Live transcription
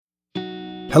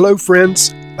Hello,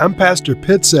 friends. I'm Pastor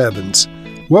Pitts Evans.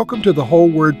 Welcome to the Whole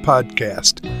Word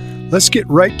Podcast. Let's get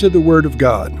right to the Word of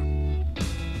God.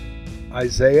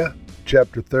 Isaiah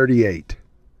chapter 38.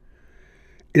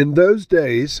 In those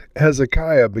days,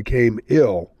 Hezekiah became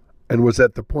ill and was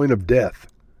at the point of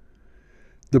death.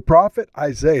 The prophet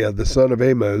Isaiah, the son of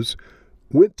Amos,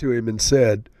 went to him and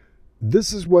said,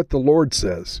 "This is what the Lord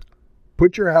says.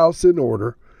 Put your house in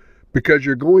order, because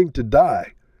you're going to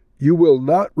die. You will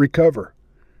not recover."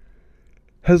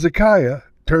 Hezekiah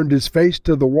turned his face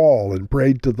to the wall and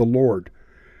prayed to the Lord.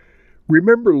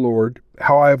 "Remember, Lord,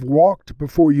 how I have walked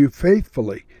before you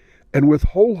faithfully and with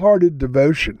wholehearted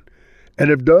devotion, and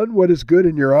have done what is good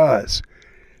in your eyes."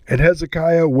 And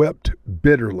Hezekiah wept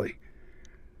bitterly.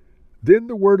 Then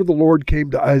the word of the Lord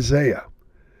came to Isaiah.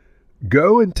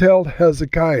 "Go and tell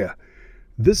Hezekiah,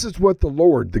 this is what the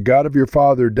Lord, the God of your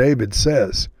father David,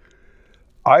 says.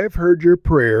 I have heard your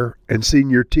prayer and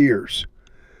seen your tears.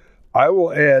 I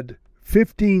will add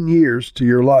 15 years to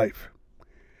your life,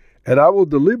 and I will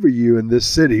deliver you in this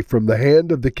city from the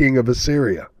hand of the king of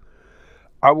Assyria.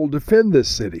 I will defend this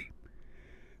city.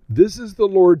 This is the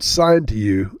Lord's sign to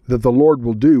you that the Lord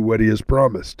will do what he has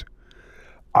promised.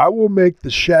 I will make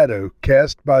the shadow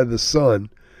cast by the sun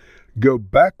go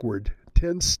backward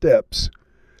 10 steps,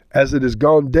 as it has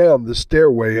gone down the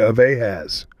stairway of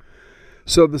Ahaz."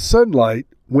 So the sunlight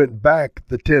went back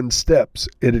the 10 steps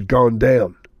it had gone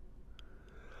down.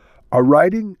 A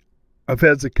writing of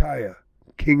Hezekiah,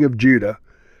 king of Judah,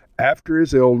 after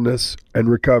his illness and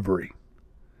recovery.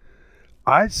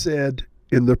 I said,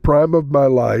 in the prime of my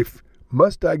life,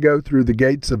 must I go through the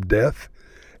gates of death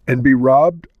and be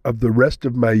robbed of the rest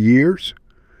of my years?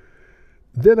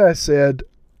 Then I said,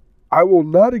 I will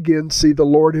not again see the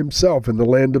Lord himself in the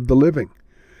land of the living.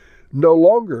 No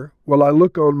longer will I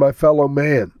look on my fellow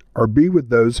man, or be with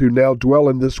those who now dwell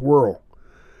in this world.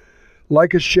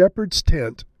 Like a shepherd's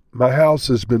tent, my house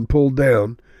has been pulled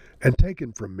down and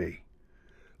taken from me.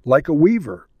 Like a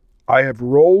weaver, I have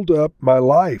rolled up my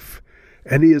life,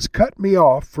 and he has cut me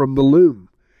off from the loom.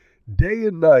 Day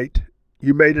and night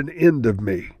you made an end of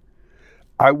me.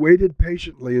 I waited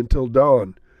patiently until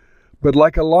dawn, but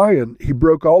like a lion he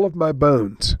broke all of my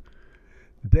bones.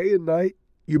 Day and night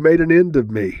you made an end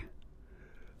of me.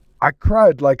 I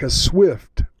cried like a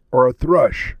swift or a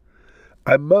thrush.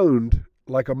 I moaned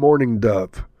like a mourning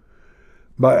dove.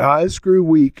 My eyes grew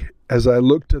weak as I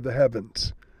looked to the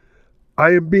heavens.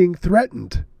 I am being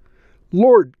threatened.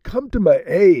 Lord, come to my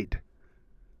aid.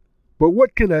 But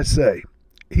what can I say?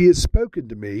 He has spoken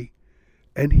to me,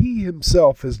 and he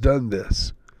himself has done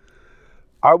this.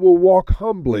 I will walk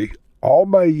humbly all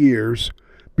my years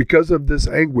because of this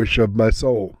anguish of my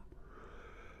soul.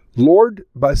 Lord,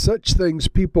 by such things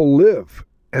people live,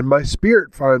 and my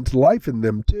spirit finds life in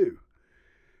them too.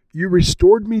 You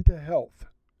restored me to health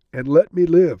and let me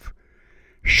live.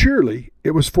 Surely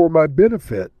it was for my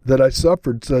benefit that I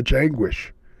suffered such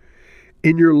anguish.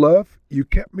 In your love you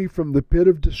kept me from the pit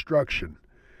of destruction.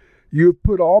 You have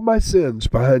put all my sins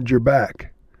behind your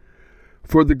back.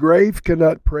 For the grave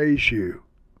cannot praise you.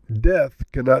 Death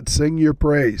cannot sing your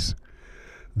praise.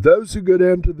 Those who go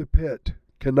down to the pit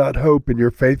cannot hope in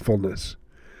your faithfulness.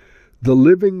 The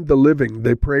living,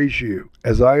 they praise you,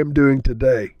 as I am doing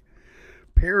today.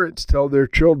 Parents tell their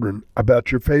children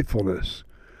about your faithfulness.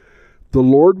 The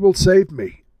Lord will save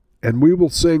me, and we will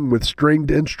sing with stringed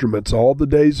instruments all the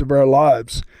days of our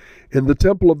lives in the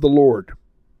temple of the Lord.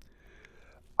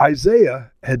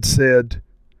 Isaiah had said,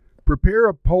 "Prepare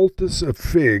a poultice of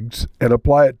figs and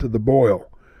apply it to the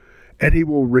boil, and he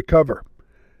will recover."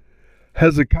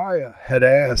 Hezekiah had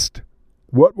asked,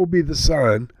 "What will be the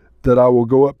sign that I will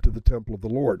go up to the temple of the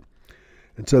Lord?"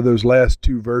 And so those last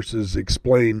two verses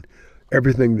explain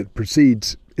everything that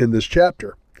precedes in this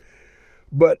chapter.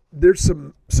 But there's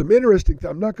some interesting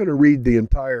things. I'm not going to read the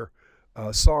entire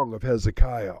song of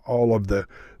Hezekiah, all of the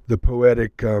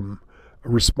poetic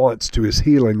response to his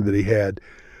healing that he had.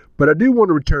 But I do want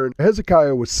to return.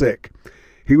 Hezekiah was sick.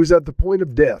 He was at the point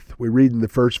of death, we read in the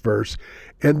first verse.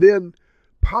 And then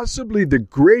possibly the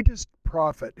greatest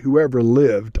prophet who ever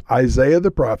lived, Isaiah the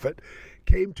prophet,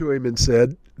 came to him and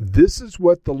said, "This is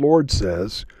what the Lord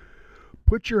says.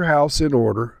 Put your house in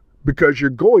order, because you're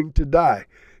going to die.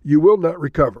 You will not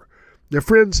recover." Now,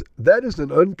 friends, that is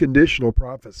an unconditional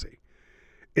prophecy.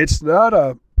 It's not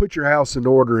a put your house in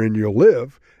order and you'll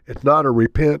live. It's not a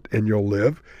repent and you'll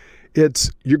live.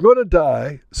 It's you're going to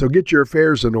die, so get your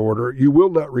affairs in order. You will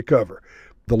not recover.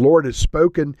 The Lord has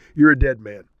spoken. You're a dead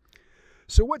man.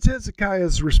 So what's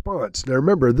Hezekiah's response? Now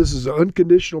remember, this is an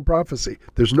unconditional prophecy.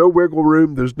 There's no wiggle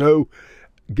room. There's no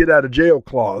get out of jail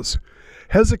clause.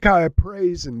 Hezekiah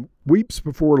prays and weeps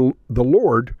before the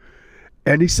Lord,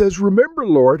 And he says, remember,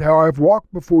 Lord, how I've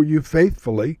walked before you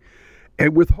faithfully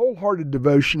and with wholehearted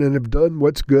devotion and have done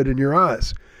what's good in your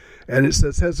eyes. And it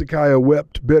says Hezekiah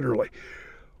wept bitterly.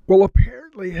 Well,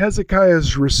 apparently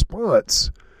Hezekiah's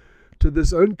response to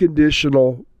this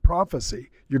unconditional prophecy,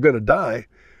 you're going to die,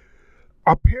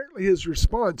 apparently his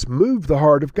response moved the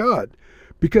heart of God,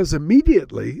 because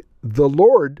immediately the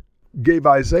Lord gave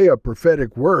Isaiah a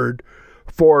prophetic word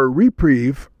for a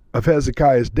reprieve of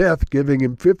Hezekiah's death, giving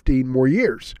him 15 more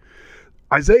years.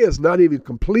 Isaiah is not even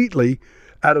completely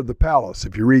out of the palace,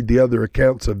 if you read the other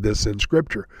accounts of this in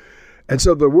Scripture. And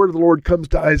so the word of the Lord comes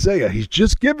to Isaiah. He's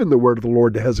just given the word of the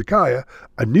Lord to Hezekiah.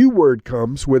 A new word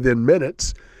comes within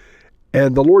minutes,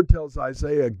 and the Lord tells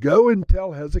Isaiah, go and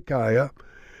tell Hezekiah,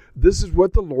 this is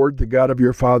what the Lord, the God of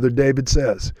your father David,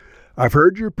 says. I've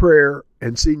heard your prayer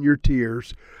and seen your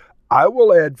tears. I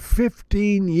will add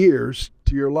 15 years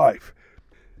to your life.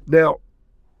 Now,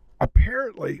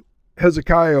 apparently,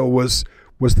 Hezekiah was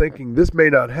thinking this may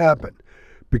not happen,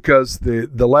 because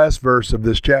the last verse of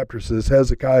this chapter says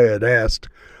Hezekiah had asked,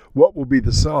 what will be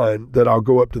the sign that I'll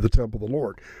go up to the temple of the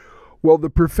Lord? Well, the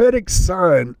prophetic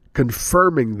sign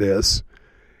confirming this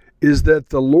is that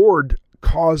the Lord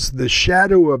caused the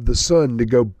shadow of the sun to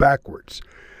go backwards.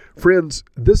 Friends,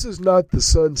 this is not the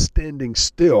sun standing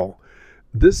still.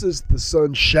 This is the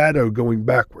sun's shadow going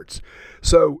backwards.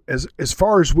 So as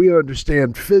far as we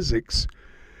understand physics,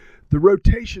 the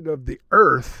rotation of the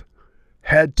earth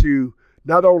had to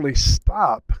not only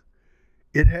stop,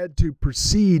 it had to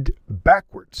proceed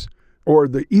backwards, or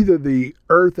either the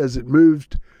earth as it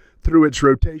moved through its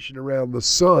rotation around the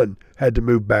sun had to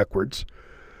move backwards,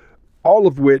 all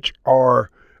of which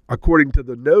are, according to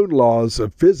the known laws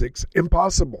of physics,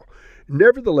 impossible.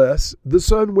 Nevertheless, the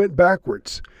sun went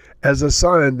backwards as a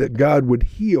sign that God would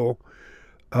heal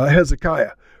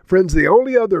Hezekiah. Friends, the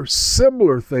only other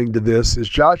similar thing to this is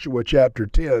Joshua chapter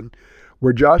 10,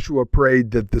 where Joshua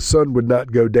prayed that the sun would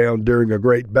not go down during a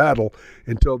great battle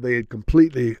until they had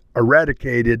completely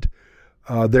eradicated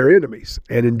their enemies.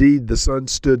 And indeed, the sun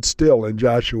stood still in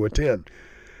Joshua 10.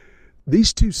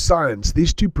 These two signs,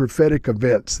 these two prophetic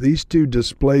events, these two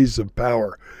displays of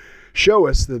power show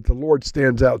us that the Lord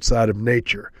stands outside of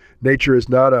nature. Nature is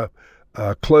not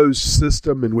a closed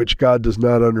system in which God does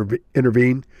not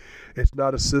intervene. It's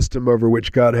not a system over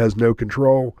which God has no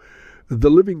control. The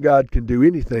living God can do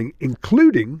anything,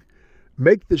 including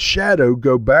make the shadow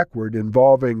go backward,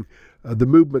 involving the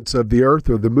movements of the earth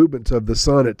or the movements of the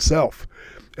sun itself.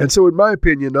 And so, in my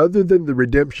opinion, other than the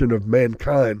redemption of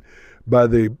mankind by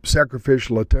the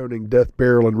sacrificial, atoning death,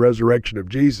 burial, and resurrection of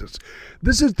Jesus,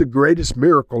 this is the greatest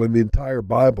miracle in the entire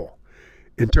Bible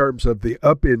in terms of the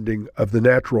upending of the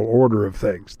natural order of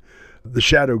things, the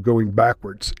shadow going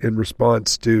backwards in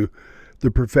response to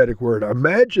the prophetic word.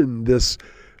 Imagine this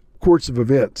course of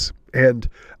events. And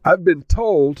I've been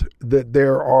told that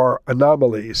there are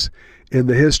anomalies in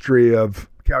the history of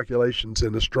calculations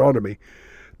in astronomy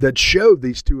that show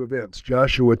these two events,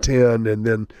 Joshua 10 and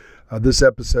then this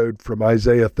episode from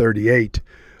Isaiah 38,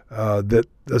 that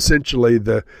essentially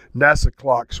the NASA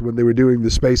clocks, when they were doing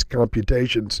the space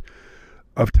computations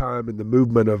of time and the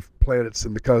movement of planets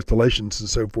and the constellations and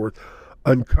so forth,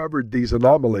 uncovered these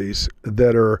anomalies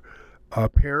that are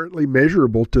apparently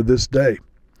measurable to this day.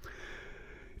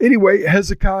 Anyway,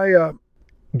 Hezekiah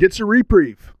gets a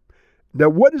reprieve. Now,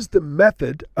 what is the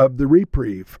method of the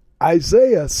reprieve?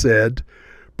 Isaiah said,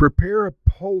 prepare a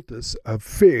poultice of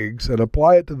figs and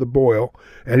apply it to the boil,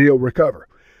 and he'll recover.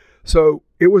 So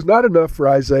it was not enough for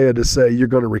Isaiah to say, you're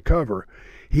going to recover.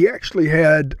 He actually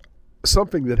had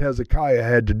something that Hezekiah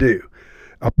had to do.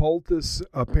 A poultice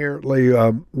apparently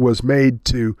was made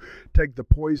to take the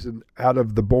poison out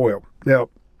of the boil. Now,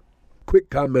 quick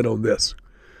comment on this.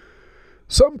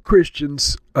 Some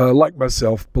Christians, like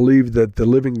myself, believe that the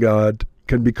living God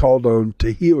can be called on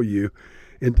to heal you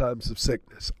in times of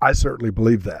sickness. I certainly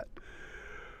believe that.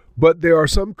 But there are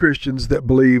some Christians that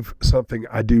believe something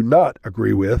I do not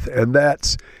agree with, and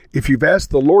that's if you've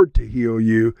asked the Lord to heal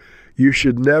you, you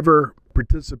should never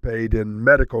participate in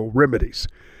medical remedies.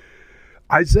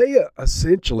 Isaiah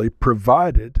essentially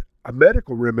provided a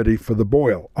medical remedy for the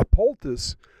boil. A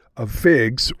poultice of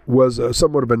figs was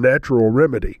somewhat of a natural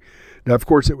remedy. Now, of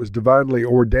course, it was divinely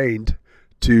ordained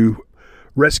to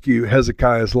rescue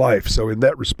Hezekiah's life. So in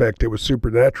that respect, it was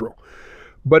supernatural.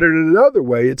 But in another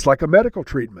way, it's like a medical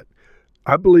treatment.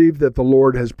 I believe that the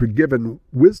Lord has given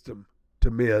wisdom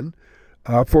to men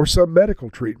for some medical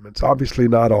treatments. Obviously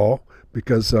not all,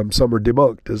 because some are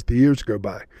debunked as the years go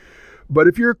by. But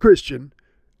if you're a Christian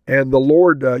and the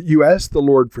Lord, you ask the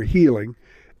Lord for healing,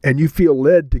 and you feel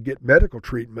led to get medical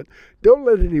treatment, don't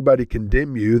let anybody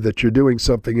condemn you that you're doing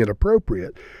something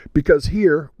inappropriate, because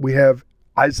here we have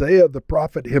Isaiah the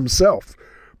prophet himself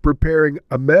preparing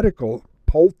a medical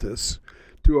poultice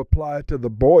to apply to the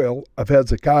boil of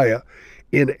Hezekiah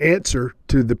in answer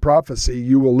to the prophecy,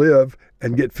 you will live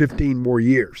and get 15 more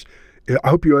years. I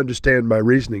hope you understand my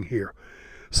reasoning here.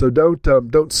 So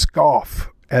don't scoff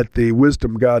at the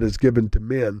wisdom God has given to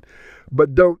men,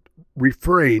 but don't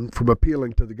refrain from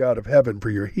appealing to the God of heaven for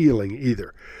your healing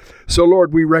either. So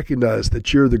Lord, we recognize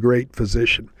that you're the great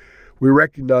physician. We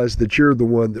recognize that you're the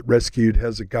one that rescued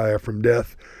Hezekiah from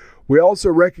death. We also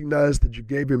recognize that you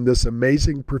gave him this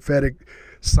amazing prophetic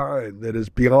sign that is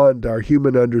beyond our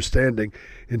human understanding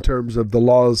in terms of the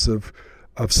laws of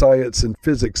science and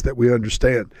physics that we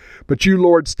understand. But you,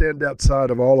 Lord, stand outside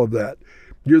of all of that.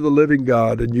 You're the living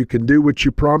God, and you can do what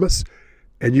you promise,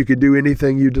 and you can do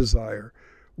anything you desire.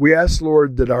 We ask,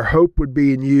 Lord, that our hope would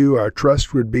be in you, our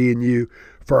trust would be in you,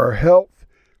 for our health,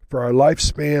 for our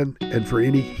lifespan, and for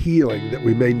any healing that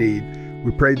we may need.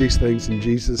 We pray these things in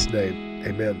Jesus' name.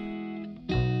 Amen.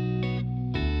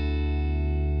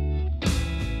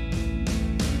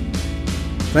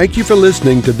 Thank you for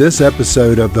listening to this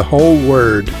episode of The Whole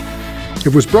Word.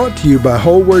 It was brought to you by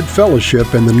Whole Word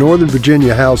Fellowship and the Northern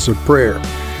Virginia House of Prayer.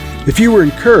 If you were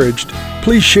encouraged,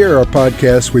 please share our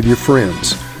podcast with your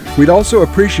friends. We'd also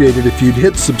appreciate it if you'd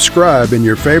hit subscribe in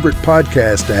your favorite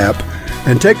podcast app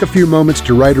and take a few moments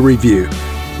to write a review.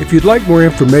 If you'd like more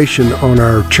information on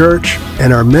our church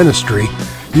and our ministry,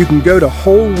 you can go to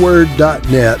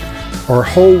wholeword.net or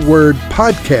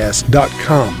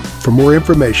wholewordpodcast.com for more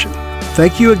information.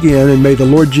 Thank you again, and may the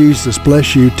Lord Jesus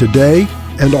bless you today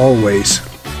and always.